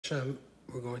Hashem,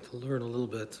 we're going to learn a little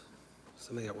bit,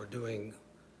 something that we're doing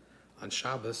on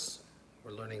Shabbos.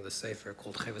 We're learning the Sefer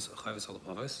called Chovat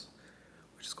HaLevavot,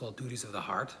 which is called Duties of the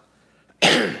Heart,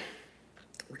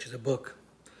 which is a book,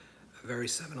 a very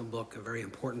seminal book, a very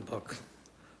important book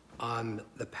on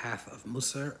the path of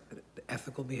Musar, the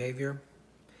ethical behavior.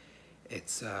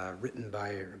 It's written by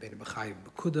Rabbeinu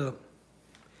Bachya,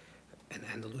 an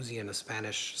Andalusian, a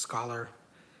Spanish scholar,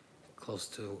 close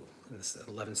to in the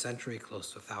 11th century,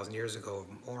 close to 1,000 years ago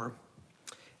or more.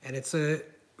 And it's a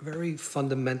very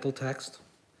fundamental text,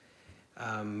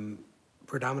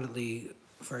 predominantly,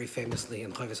 very famously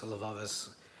in Chovat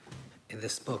HaLevavos, in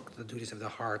this book, The Duties of the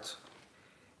Heart.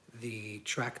 The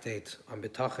tractate on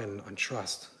bitachon, on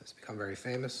trust, has become very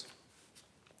famous.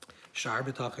 Shaar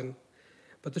bitachon.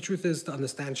 But the truth is, to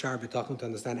understand Shaar bitachon, to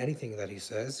understand anything that he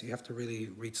says, you have to really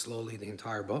read slowly the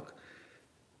entire book,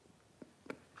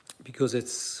 because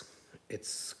it's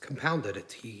compounded.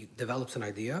 He develops an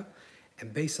idea,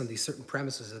 and based on these certain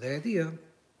premises of the idea,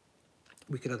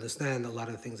 we can understand a lot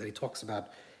of the things that he talks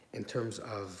about in terms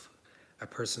of a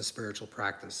person's spiritual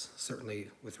practice, certainly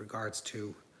with regards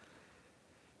to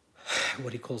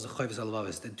what he calls the Chovat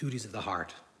HaLevavos, the duties of the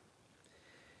heart.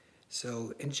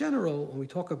 So in general, when we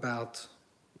talk about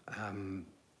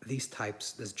these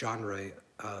types, this genre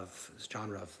of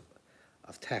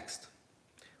text,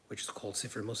 which is called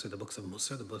Sifrei Musar, the books of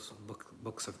Musar, the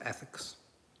books of ethics,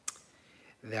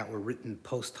 that were written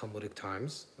post-Talmudic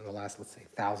times, in the last, let's say,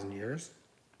 1,000 years,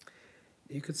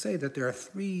 you could say that there are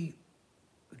three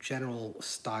general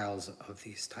styles of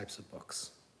these types of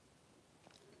books.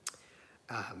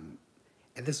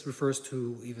 And this refers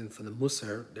to, even for the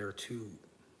Musar, there are two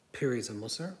periods of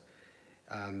Musar.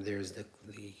 There's the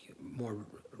more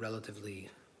relatively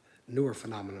newer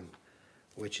phenomenon,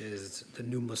 which is the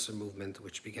new Musar movement,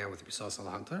 which began with Risas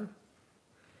al-Hantar,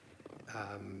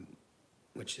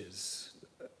 which is,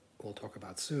 we'll talk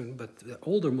about soon, but the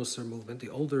older Musar movement, the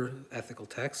older ethical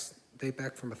texts, date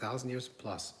back from 1,000 years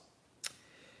plus.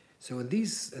 So in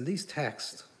these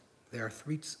texts, there are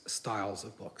three styles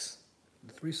of books,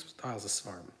 the three styles of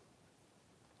Svarim.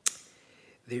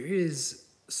 There is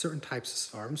certain types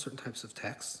of Svarim, certain types of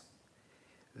texts,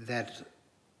 that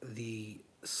the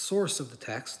source of the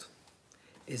text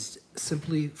is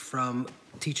simply from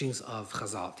teachings of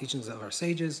Chazal, teachings of our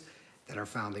sages that are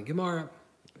found in Gemara,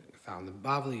 found in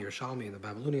Bavli, Yerushalmi, in the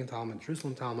Babylonian Talmud,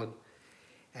 Jerusalem Talmud,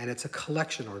 and it's a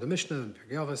collection, or the Mishnah, and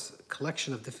Pirkei, a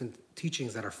collection of different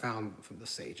teachings that are found from the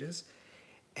sages,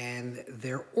 and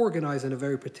they're organized in a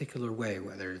very particular way,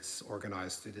 whether it's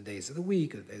organized through the days of the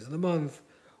week, or the days of the month,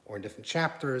 or in different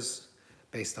chapters,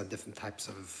 based on different types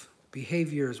of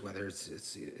behaviors, whether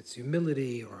it's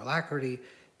humility or alacrity,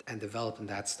 and developed in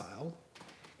that style.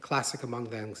 Classic among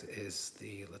them is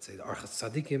let's say, the Archas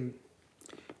Tzadikim,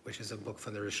 which is a book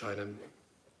from the Rishonim,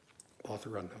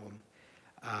 author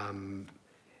unknown.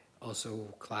 Also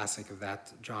classic of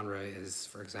that genre is,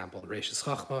 for example, Reishis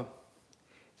Chachma,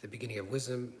 The Beginning of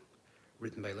Wisdom,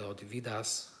 written by Leo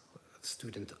Dividas, a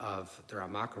student of the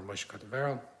Ramak or Moshe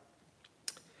Cordovero,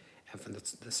 and from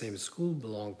the same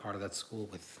school, part of that school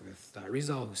with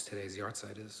Rizal, whose today's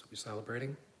yahrzeit is we're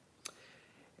celebrating.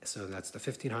 So that's the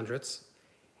 1500s.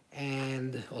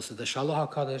 And also the Shalom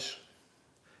HaKadosh,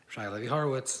 Shai Levi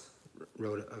Horowitz,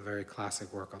 wrote a very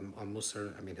classic work on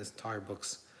Musar. I mean, his entire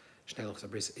books, Shnei Luchos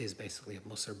HaBris, is basically a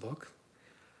Musar book,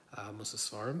 Musar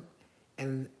Svarim.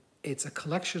 And it's a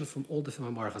collection from all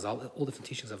different Mamar Chazal, all different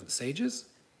teachings of the sages.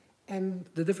 And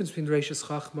the difference between Reishis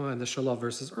Chachma and the Shalah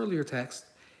versus earlier text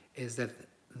is that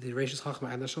the Reishis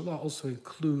Chachma and the Shalah also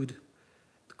include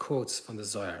the quotes from the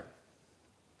Zohar.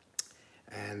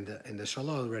 And in the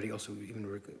Shalah already also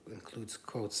even includes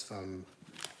quotes from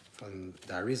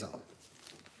the Arizal.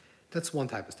 That's one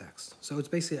type of text. So it's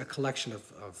basically a collection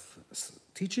of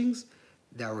teachings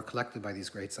that were collected by these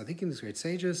great tzaddikim, these great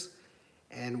sages,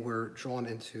 and were drawn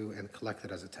into and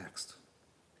collected as a text.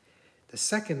 The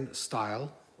second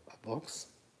style of books,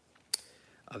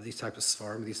 of these types of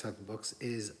Svarim, these type of books,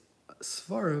 is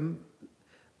Svarim,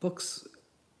 books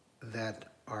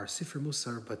that are Sifrei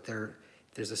Musar, but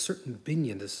there's a certain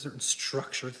binyan, there's a certain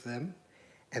structure to them,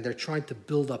 and they're trying to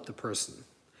build up the person.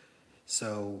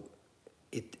 So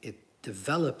it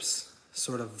develops,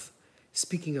 sort of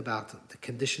speaking about the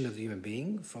condition of the human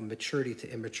being from maturity to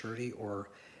immaturity, or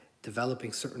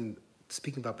developing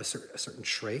speaking about certain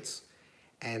traits.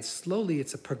 And slowly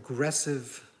it's a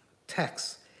progressive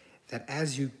text that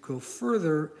as you go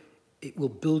further, it will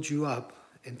build you up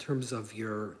in terms of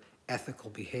your ethical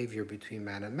behavior between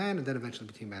man, and then eventually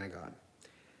between man and God.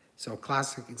 So a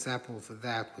classic example for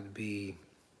that would be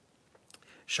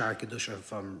Shaar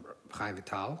from Chaim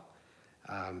Vital,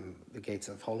 the gates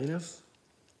of holiness.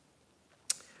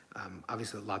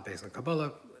 Obviously, a lot based on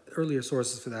Kabbalah. Earlier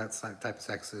sources for that type of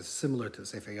text is similar to the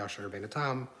Sefer Yashar Rabbeinu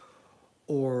Tam,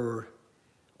 or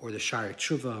the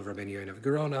HaYichud of Rabbeinu Yoin of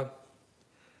Gerona,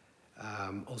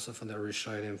 also from the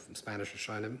Rishonim, from Spanish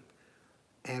Rishonim,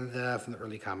 and from the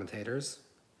early commentators.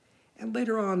 And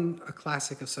later on, a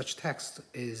classic of such text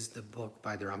is the book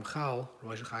by the Ramchal,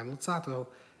 Rosh Chaim Lutzato,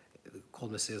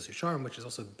 called Mesilas Yesharim, which is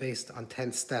also based on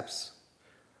 10 steps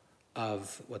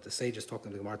of what the sages talk,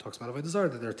 and the Gemara talks about Avodah Zarah,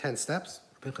 that there are 10 steps,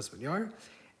 Pinchas ben Yair.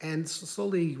 And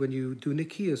slowly, when you do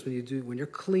nikiyas, when you're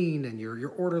clean and you're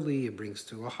orderly, it brings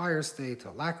to a higher state, to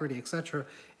alacrity, etc.,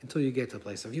 until you get to a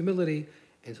place of humility,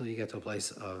 until you get to a place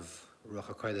of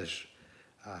Ruach HaKodesh,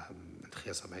 and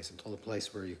Chiyas HaMeis, until a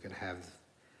place where you can have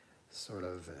sort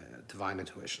of divine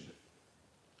intuition.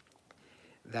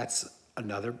 That's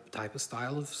another type of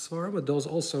style of Svarah, but those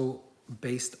also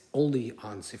based only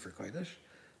on Sefer Kodesh,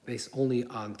 based only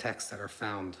on texts that are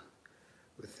found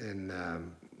within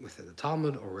the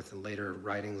Talmud or within later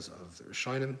writings of the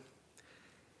Rishonim.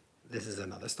 This is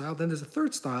another style. Then there's a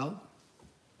third style,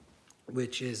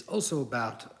 which is also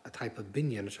about a type of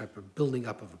binyan, a type of building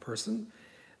up of a person,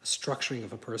 a structuring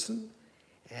of a person.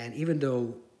 And even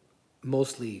though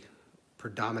mostly,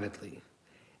 predominantly,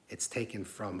 it's taken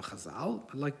from Chazal,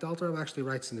 but like the Alter Rebbe actually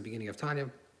writes in the beginning of Tanya,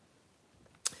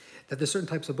 that there's certain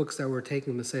types of books that were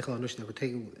taken, Masechel Anush, that were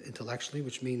taken intellectually,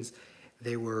 which means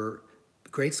they were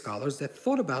great scholars that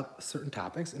thought about certain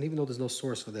topics, and even though there's no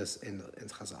source for this in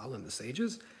Chazal and the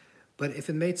sages, but if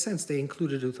it made sense, they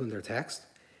included it within their text.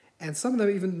 And some of them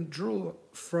even drew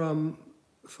from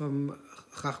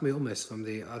Chachmei Umes, from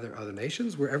the other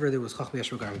nations, wherever there was Chachmei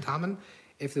Yeshua Taman,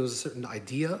 if there was a certain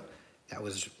idea that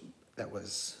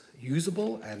was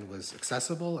usable and was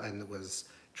accessible and was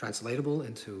translatable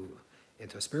into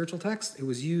a spiritual text, it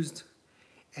was used,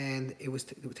 and it was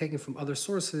taken from other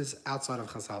sources outside of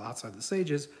Chazal, outside the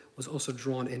sages, was also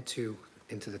drawn into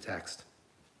the text.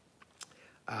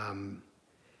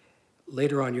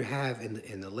 Later on, you have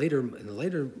in the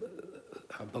later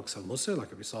books of Musar, like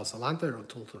Rabbi Saul Salanter or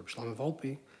Rabbi Shlomo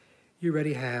Volpe, you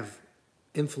already have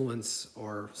influence,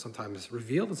 or sometimes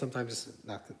revealed and sometimes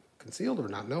not concealed or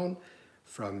not known,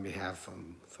 from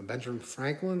Benjamin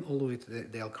Franklin all the way to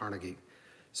Dale Carnegie.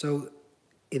 So,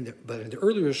 but in the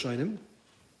earlier Rishonim,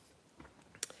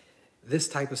 this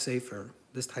type of sefer,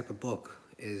 this type of book,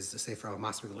 is the Sefer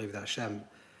Al-Masmik Levi Hashem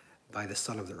by the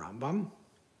son of the Rambam,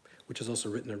 which is also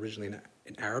written originally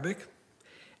in Arabic.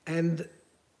 And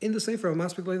in the Sefer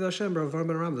Al-Masmik Levi Hashem, Rav Avram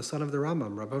ben Aram, the son of the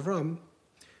Rambam, Rav Avram,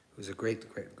 who's a great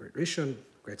Rishon,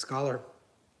 great scholar,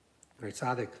 great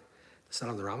tzaddik, the son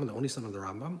of the Rambam, the only son of the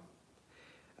Rambam,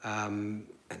 and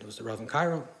it was the Rav in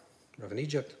Cairo, Rav in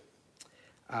Egypt.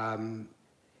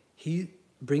 He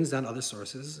brings down other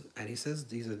sources, and he says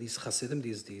these are these Hasidim,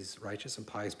 these righteous and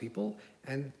pious people,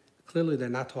 and clearly they're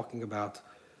not talking about,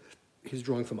 he's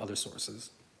drawing from other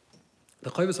sources. The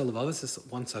Chovat HaLevavos is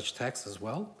one such text as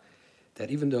well,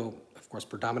 that even though, of course,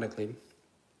 predominantly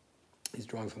he's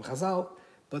drawing from Chazal,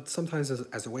 but sometimes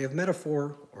as a way of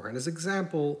metaphor, or as an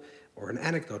example, or an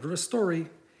anecdote, or a story,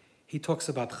 he talks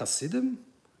about Hasidim,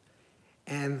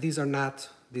 and these are not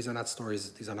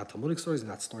stories, these are not Talmudic stories,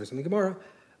 not stories in the Gemara,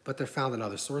 but they're found in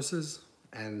other sources.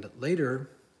 And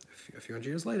later, a few hundred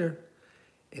years later,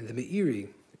 in the Meiri,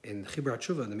 in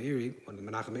HaYichud, in the Meiri, one of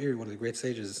the Menachem Meiri, one of the great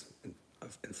sages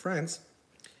in France,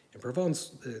 in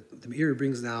Provence, the Meiri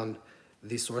brings down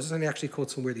these sources, and he actually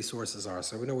quotes from where these sources are,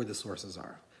 so we know where the sources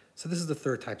are. So this is the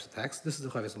third type of text. This is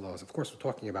the Chovas HaLevavos. Of course, we're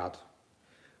talking about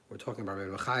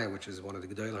Rabbeinu Bachya, which is one of the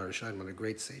Gedolei HaRishonim, one of the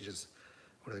great sages,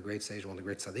 one of the great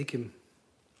tzaddikim.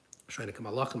 Shreinik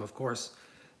Malachim, of course,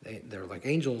 they're like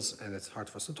angels, and it's hard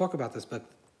for us to talk about this, but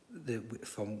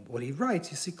from what he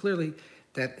writes, you see clearly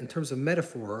that in terms of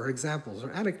metaphor or examples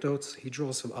or anecdotes, he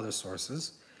draws from other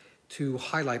sources to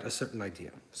highlight a certain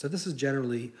idea. So this is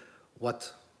generally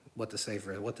what the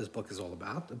Sefer, what this book is all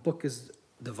about. The book is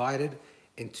divided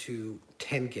into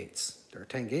 10 gates. There are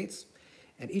 10 gates,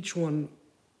 and each one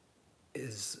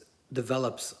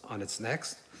develops on its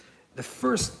next. The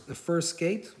first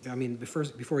gate,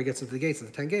 before he gets into the gates,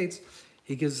 into the 10 gates,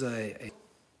 he gives and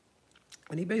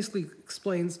he basically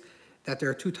explains that there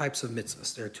are two types of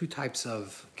mitzvahs. There are two types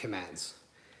of commands.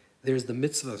 There's the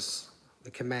mitzvahs,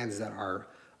 the commands that are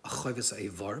a chovas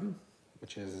eivarim,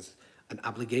 which is an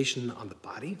obligation on the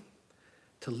body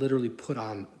to literally put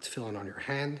on tefillin on your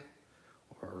hand,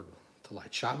 or to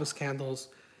light Shabbos candles,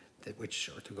 or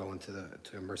to go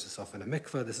to immerse yourself in a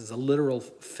mikveh. This is a literal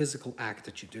physical act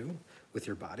that you do with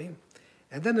your body.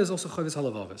 And then there's also Chovas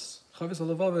HaLevavos. Chovas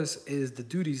HaLevavos is the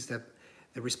duties that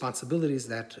the responsibilities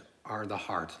that are the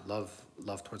heart, love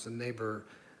towards the neighbor,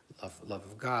 love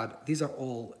of God. These are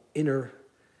all inner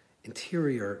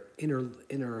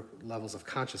levels of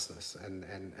consciousness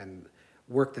and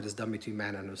work that is done between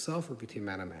man and himself or between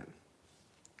man and man.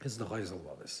 This is the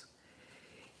HaLevavos.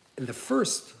 In the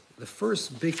first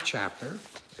big chapter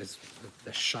is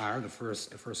the Shaar, the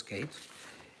first gate,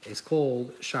 is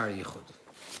called HaYichud.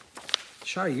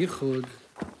 HaYichud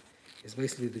is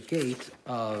basically the gate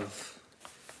of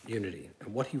unity.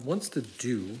 And what he wants to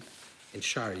do in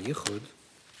HaYichud,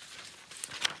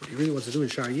 what he really wants to do in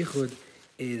HaYichud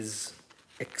is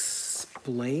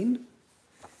explain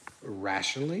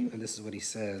rationally, and this is what he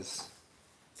says,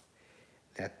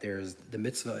 that there's the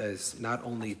mitzvah is not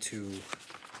only to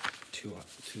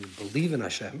believe in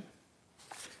Hashem,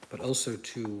 but also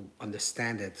to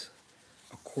understand it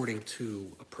according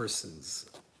to a person's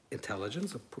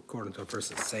intelligence, according to a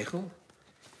person's seichel,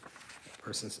 a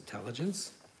person's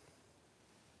intelligence.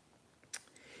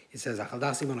 He says,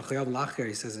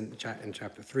 he says in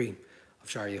chapter 3 of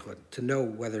HaYichud, to know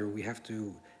whether we have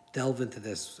to delve into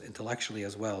this intellectually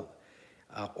as well,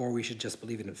 or we should just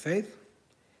believe it in faith.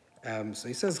 So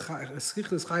he says, a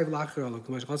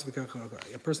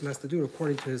person has to do it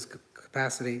according to his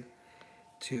capacity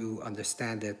to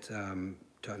understand it,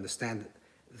 to understand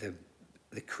the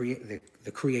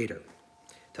creator,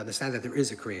 to understand that there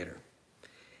is a creator.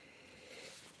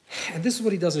 And this is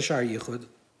what he does in HaYichud,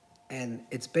 and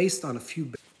it's based on a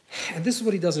few. And this is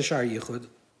what he does in HaYichud,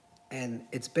 and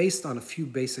it's based on a few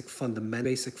basic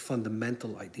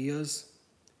fundamental ideas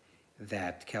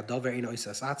that he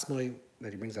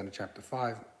brings down in chapter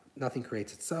 5. Nothing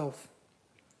creates itself.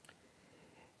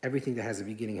 Everything that has a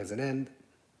beginning has an end,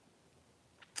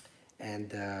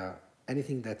 and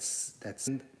anything that's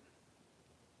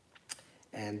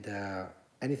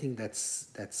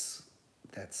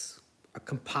a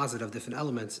composite of different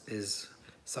elements is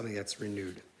something that's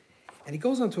renewed. And he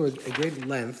goes on to a great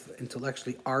length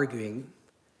intellectually arguing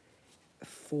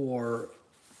for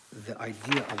the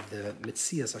idea of the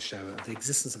Metzias Hashem, of the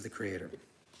existence of the Creator.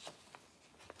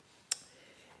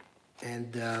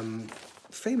 And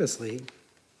famously,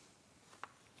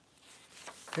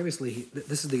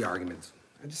 this is the argument.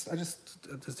 Just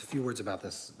a few words about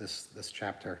this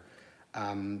chapter.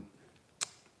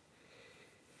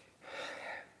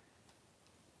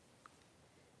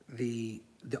 The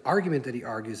argument that he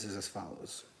argues is as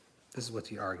follows. This is what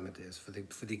the argument is for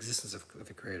the existence of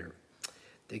the Creator.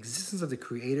 The existence of the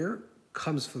Creator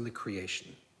comes from the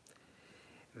creation.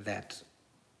 That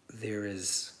there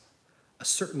is a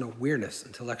certain awareness,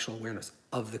 intellectual awareness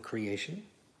of the creation,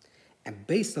 and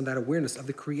based on that awareness of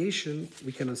the creation,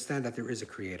 we can understand that there is a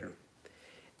Creator.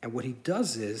 And what he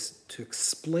does is to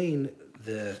explain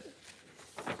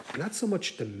not so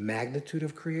much the magnitude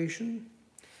of creation,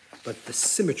 but the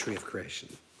symmetry of creation.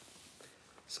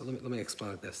 So let me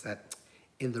explain this, that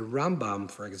in the Rambam,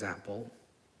 for example,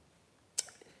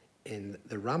 in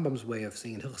the Rambam's way of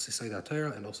seeing Hilchos Yesod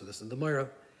HaTorah, and also this in the Gemara,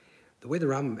 the way the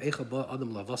Rambam,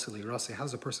 how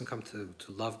does a person come to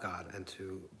love God and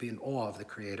to be in awe of the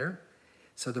Creator?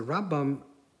 So the Rambam,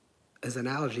 his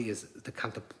analogy is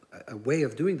a way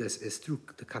of doing this is through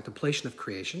the contemplation of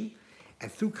creation,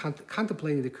 and through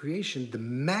contemplating the creation, the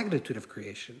magnitude of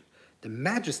creation, the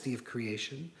majesty of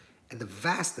creation, and the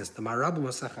vastness, the Marabu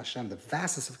Masach Hashem, the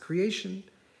vastness of creation,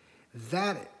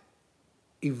 that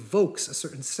evokes a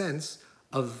certain sense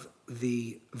of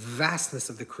the vastness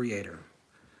of the Creator,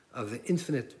 of the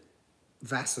infinite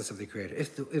vastness of the Creator.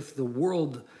 If the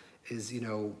world is,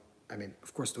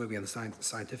 of course, the way we understand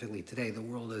scientifically today, the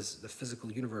world is the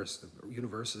physical universe. The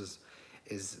universe is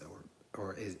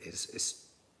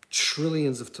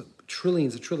trillions of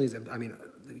trillions.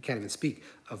 We can't even speak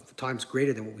of times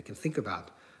greater than what we can think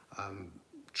about.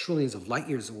 Trillions of light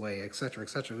years away, et cetera, et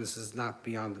cetera. This is not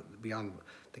beyond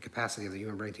the capacity of the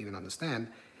human brain to even understand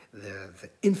the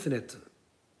infinite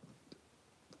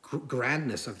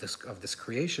grandness of this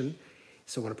creation.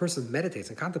 So when a person meditates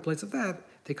and contemplates of that,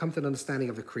 they come to an understanding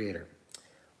of the Creator.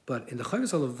 But in the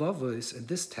Chovat HaLevavot, in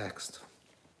this text,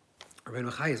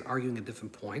 Rabbeinu Bachya is arguing a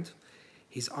different point.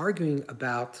 He's arguing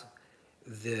about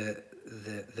the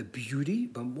beauty,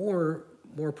 but more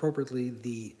appropriately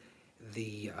the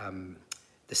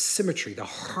symmetry, the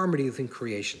harmony within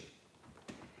creation.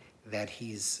 That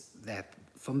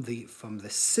from the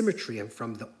symmetry and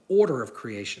from the order of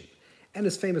creation. And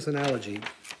his famous analogy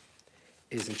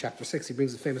is in chapter 6. He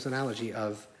brings the famous analogy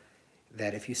of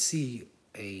that if you see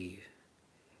a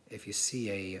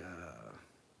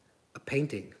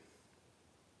painting,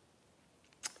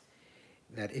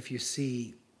 that if you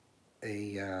see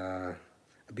a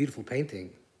beautiful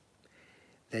painting,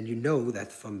 then you know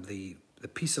that from the the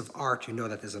piece of art, you know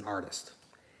that there's an artist.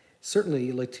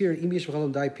 Certainly,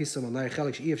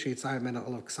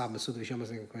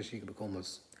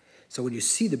 so when you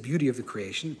see the beauty of the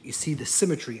creation, you see the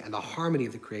symmetry and the harmony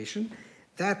of the creation,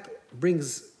 that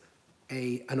brings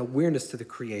an awareness to the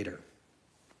Creator.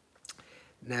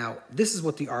 Now, this is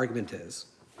what the argument is.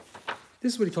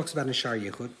 This is what he talks about in Shaar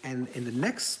HaYichud, and in the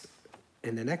next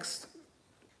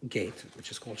gate,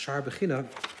 which is called Shaar Bechina,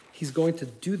 he's going to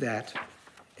do that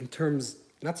in terms,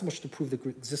 not so much to prove the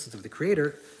existence of the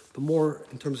Creator, but more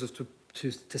in terms of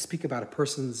to speak about a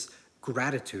person's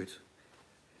gratitude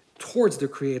towards the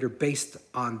Creator based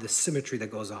on the symmetry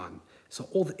that goes on. So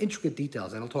all the intricate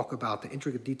details, and I'll talk about the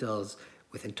intricate details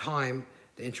within time,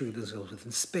 the intricate details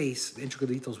within space, the intricate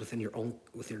details within your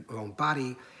own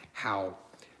body, how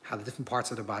the different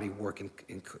parts of the body work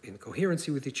in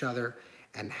coherency with each other,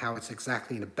 and how it's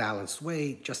exactly in a balanced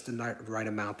way, just the right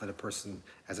amount that a person,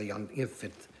 as a young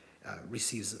infant,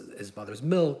 receives his mother's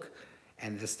milk,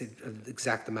 and this the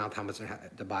exact amount how much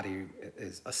the body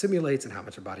assimilates and how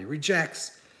much the body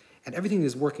rejects, and everything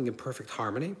is working in perfect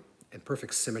harmony, in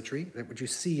perfect symmetry. That what you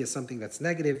see is something that's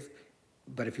negative,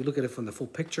 but if you look at it from the full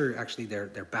picture, actually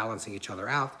they're balancing each other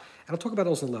out. And I'll talk about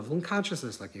also level in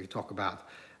consciousness, like you talk about,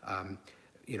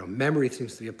 memory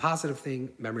seems to be a positive thing,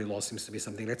 memory loss seems to be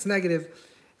something that's negative,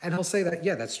 and he'll say that,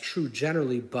 yeah, that's true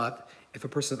generally, but if a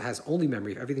person has only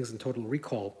memory, if everything's in total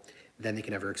recall, then they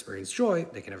can never experience joy,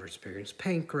 they can never experience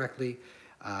pain correctly,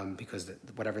 because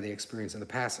whatever they experience in the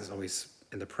past is always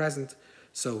in the present.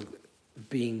 So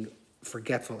being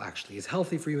forgetful actually is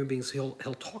healthy for human beings. He'll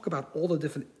talk about all the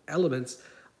different elements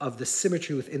of the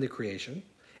symmetry within the creation,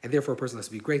 and therefore a person has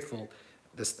to be grateful,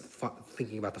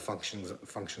 thinking about the functions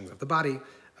of the body,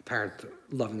 a parent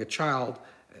loving a child,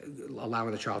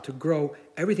 allowing the child to grow,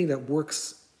 everything that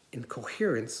works in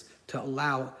coherence to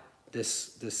allow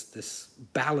this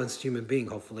balanced human being,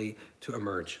 hopefully, to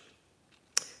emerge.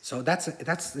 So that's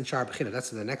in Shaar Bechina.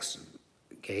 That's in the next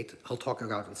gate. He'll talk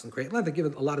about this in great length. They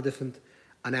give a lot of different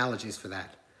analogies for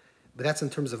that. But that's in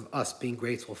terms of us being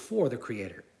grateful for the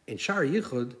Creator. In Shaar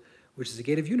HaYichud, which is the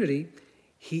gate of unity,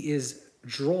 he is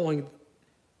drawing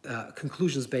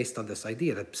conclusions based on this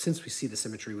idea that since we see the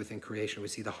symmetry within creation, we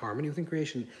see the harmony within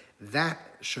creation, that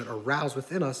should arouse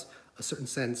within us a certain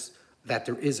sense that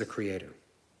there is a Creator.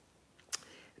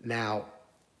 Now,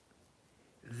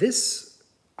 this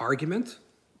argument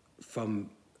from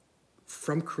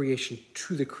creation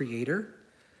to the Creator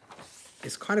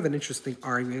is kind of an interesting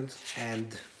argument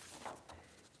and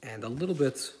a little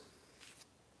bit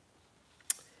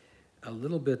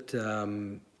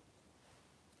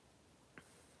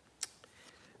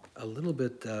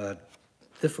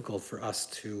difficult for us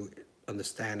to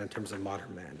understand in terms of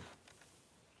modern man.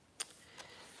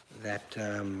 That,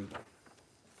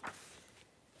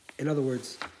 in other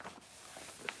words,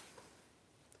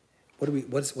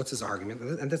 what's his argument?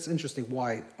 And that's interesting.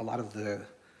 Why a lot of the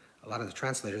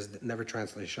translators never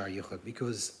translate Shaar HaYichud,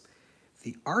 because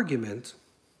the argument.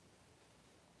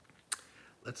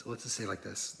 Let's just say like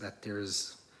this: that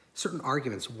there's certain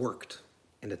arguments worked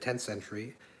in the 10th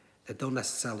century that don't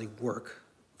necessarily work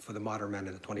for the modern man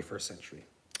in the 21st century.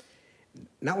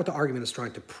 Not what the argument is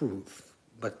trying to prove,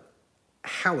 but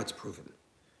how it's proven.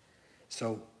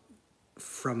 So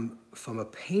from a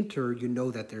painter, you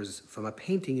know that from a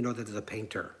painting, you know that there's a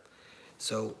painter.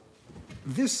 So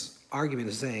this argument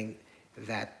is saying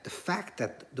that the fact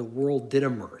that the world did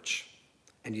emerge,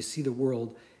 and you see the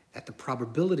world, that the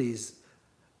probabilities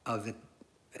of it,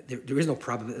 there is no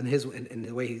probability, in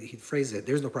the way he phrased it,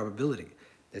 there's no probability.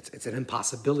 It's an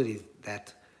impossibility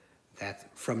that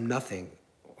from nothing,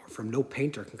 or from no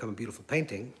painter can come a beautiful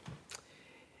painting.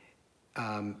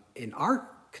 In our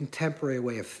contemporary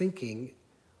way of thinking,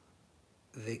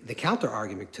 the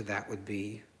counter-argument to that would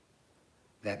be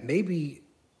that maybe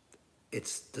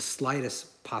it's the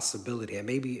slightest possibility, and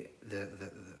maybe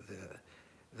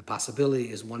the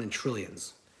possibility is 1 in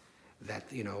trillions, that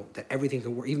that everything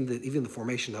can work, even the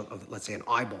formation of let's say an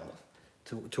eyeball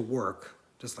to work,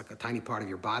 just like a tiny part of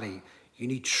your body, you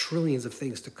need trillions of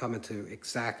things to come into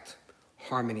exact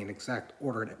harmony and exact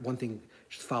order, and one thing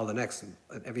should follow the next, and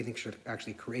everything should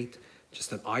actually create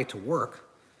just an eye to work,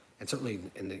 and certainly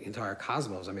in the entire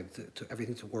cosmos, I mean, to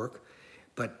everything to work,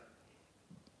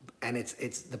 and it's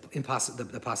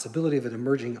the possibility of it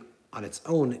emerging on its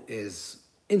own is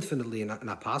infinitely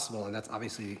not possible, and that's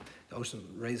obviously the ocean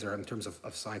razor in terms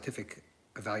of scientific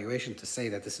evaluation, to say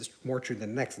that this is more true than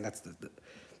the next, and that's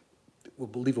we'll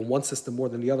believe in one system more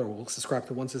than the other, we'll subscribe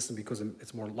to one system because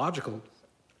it's more logical,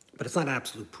 but it's not an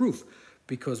absolute proof,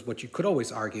 because what you could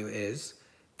always argue is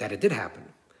that it did happen.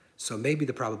 So maybe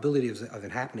the probability of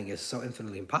it happening is so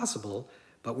infinitely impossible,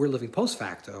 but we're living post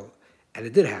facto, and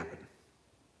it did happen.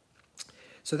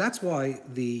 So that's why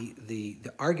the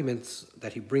arguments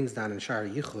that he brings down in Shaar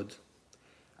HaYichud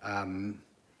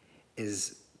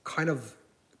is kind of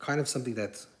something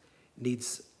that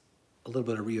needs a little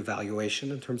bit of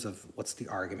reevaluation in terms of what's the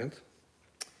argument,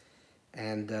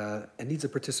 and needs a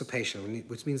participation,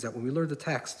 which means that when we learn the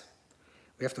text,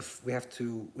 we have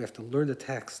to learn the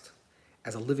text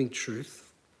as a living truth,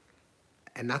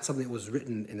 and not something that was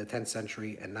written in the 10th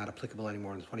century and not applicable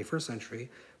anymore in the 21st century,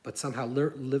 but somehow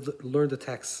learn the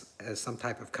text as some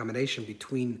type of combination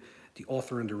between the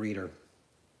author and the reader,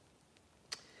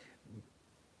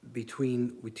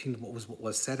 between what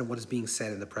was said and what is being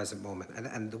said in the present moment.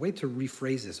 And the way to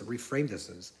rephrase this or reframe this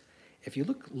is, if you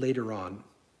look later on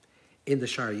in the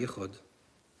Shaar HaYichud,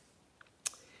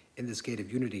 in this gate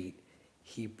of unity,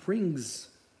 he brings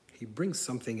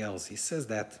something else. He says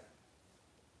that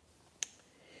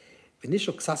he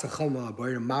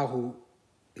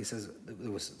says there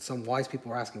was some wise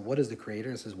people were asking, what is the creator?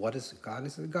 And he says, what is God? And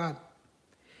he says, God.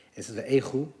 And he says the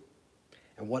Eichu,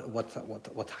 and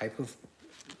what type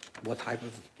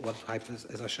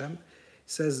is Hashem? He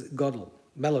says Gadol,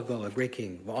 Melech Gadol, a great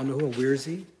king. And where is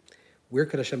he? Where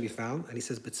could Hashem be found? And he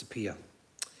says B'tzipiyah.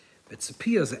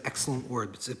 B'tzipiyah is an excellent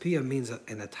word. B'tzipiyah means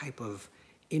in a type of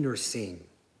inner seeing.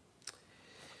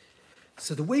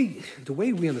 So the way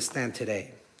we understand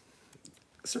today,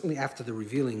 certainly after the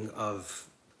revealing of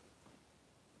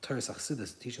Torah's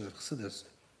Chassidus, teachings of Chassidus,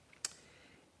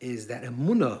 is that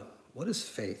emunah, what is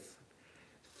faith?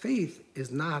 Faith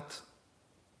is not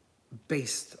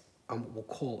based on what we'll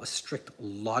call a strict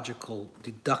logical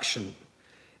deduction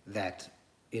that,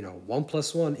 1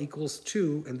 + 1 =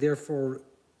 2, and therefore,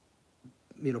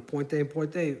 point A and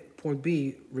point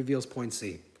B reveals point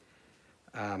C.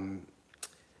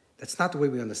 That's not the way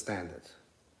we understand it.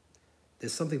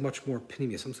 There's something much more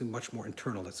pneumius, something much more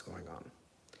internal that's going on.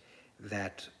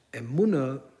 That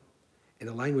emunah, in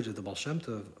the language of the Baal Shem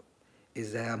Tov,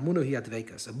 is that emunah hi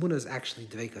dveikas. Emunah is actually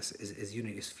dveikas, is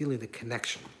unity, is feeling the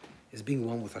connection, is being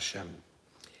one with Hashem.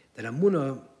 That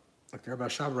emunah, like the Rabbi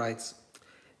Shab writes,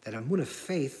 that emunah,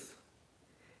 faith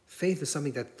is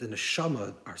something that the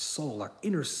neshama, our soul, our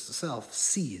inner self,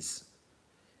 sees.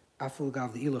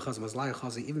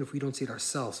 Even if we don't see it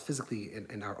ourselves physically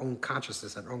in our own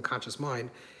consciousness, our own conscious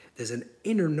mind, there's an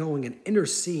inner knowing, an inner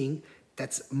seeing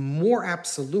that's more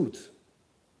absolute.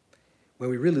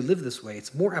 When we really live this way,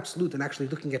 it's more absolute than actually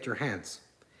looking at your hands.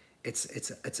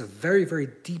 It's a very, very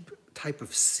deep type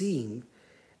of seeing,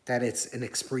 that it's an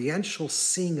experiential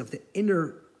seeing of the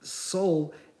inner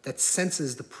soul that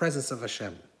senses the presence of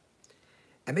Hashem.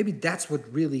 And maybe that's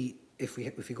what really, if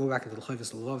we go back into the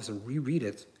Chovas HaLevavot and reread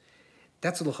it,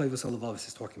 that's what the Chovas HaLevavot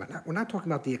is talking about. We're not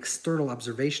talking about the external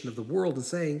observation of the world and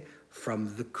saying,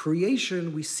 from the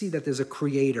creation, we see that there's a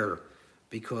creator,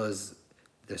 because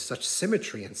there's such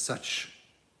symmetry and such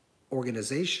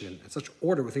organization and such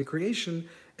order within creation,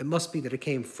 it must be that it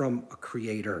came from a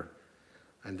creator.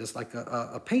 And just like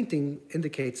a painting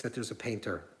indicates that there's a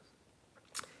painter.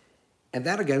 And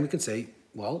that, again, we can say,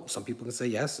 well, some people can say,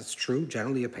 yes, it's true.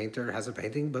 Generally, a painter has a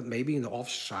painting, but maybe in the off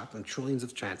shot, and trillions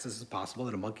of chances, it's possible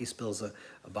that a monkey spills a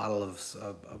bottle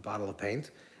of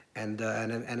paint and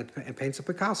paints a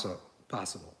Picasso.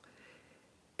 Possible.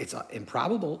 It's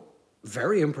improbable,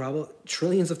 very improbable,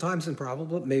 trillions of times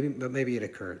improbable, but maybe it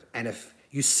occurred. And if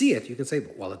you see it, you can say,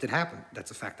 well, it did happen.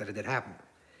 That's a fact that it did happen.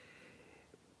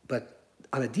 But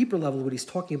on a deeper level, what he's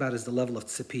talking about is the level of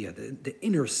tzipiyah, the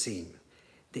inner seeing.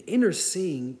 The inner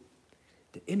seeing,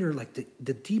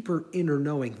 the deeper inner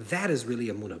knowing, that is really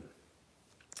emunah.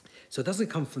 So it doesn't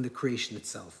come from the creation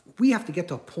itself. We have to get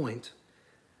to a point,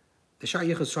 the Shaar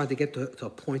HaYichud is trying to get to a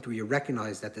point where you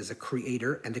recognize that there's a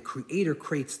creator, and the creator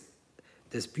creates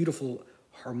this beautiful,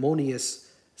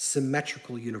 harmonious,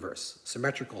 symmetrical universe,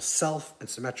 symmetrical self and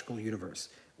symmetrical universe,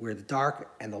 where the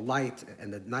dark and the light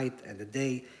and the night and the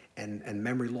day and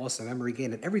memory loss and memory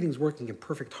gain, and everything's working in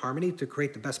perfect harmony to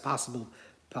create the best possible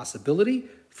possibility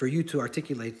for you to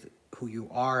articulate who you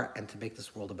are and to make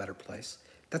this world a better place.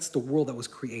 That's the world that was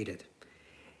created.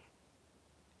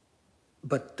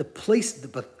 But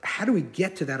how do we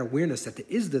get to that awareness that there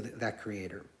is that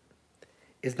creator?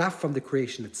 Is not from the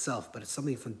creation itself, but it's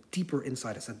something from deeper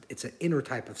inside. It's an inner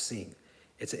type of seeing.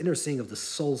 It's an inner seeing of the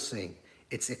soul seeing.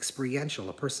 It's experiential.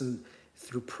 A person,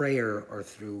 through prayer or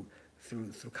through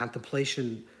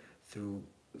contemplation, through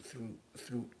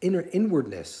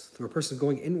inwardness, through a person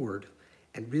going inward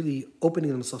and really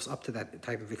opening themselves up to that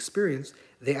type of experience,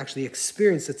 they actually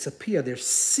experience the tzipiyah. They're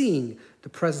seeing the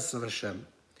presence of Hashem,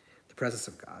 the presence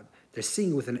of God. They're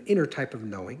seeing with an inner type of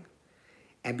knowing.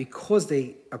 And because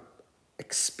they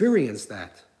experience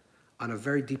that on a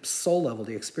very deep soul level,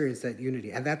 they experience that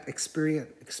unity. And that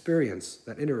experience,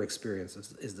 that inner experience,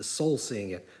 is the soul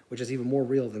seeing it, which is even more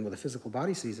real than when the physical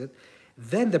body sees it.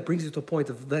 Then that brings you to a point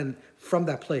of then, from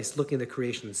that place, looking at the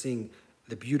creation and seeing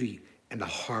the beauty and the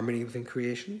harmony within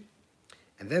creation.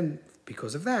 And then,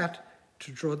 because of that,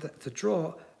 to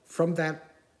draw from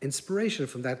that inspiration,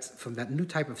 from that new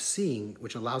type of seeing,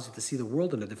 which allows you to see the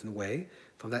world in a different way,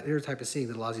 from that inner type of seeing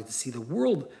that allows you to see the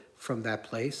world from that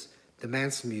place,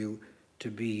 demands from you to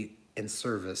be in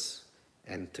service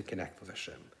and to connect with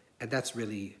Hashem. And that's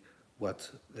really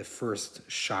what the first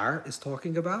Shaar is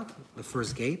talking about, the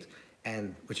first gate,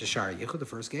 and which is Shaar HaYichud, the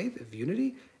first gate of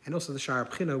unity, and also the Shaar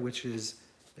B'china, which is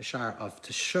the Shaar of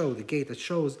to show, the gate that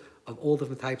shows of all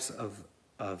different types of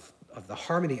the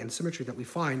harmony and symmetry that we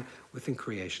find within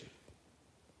creation.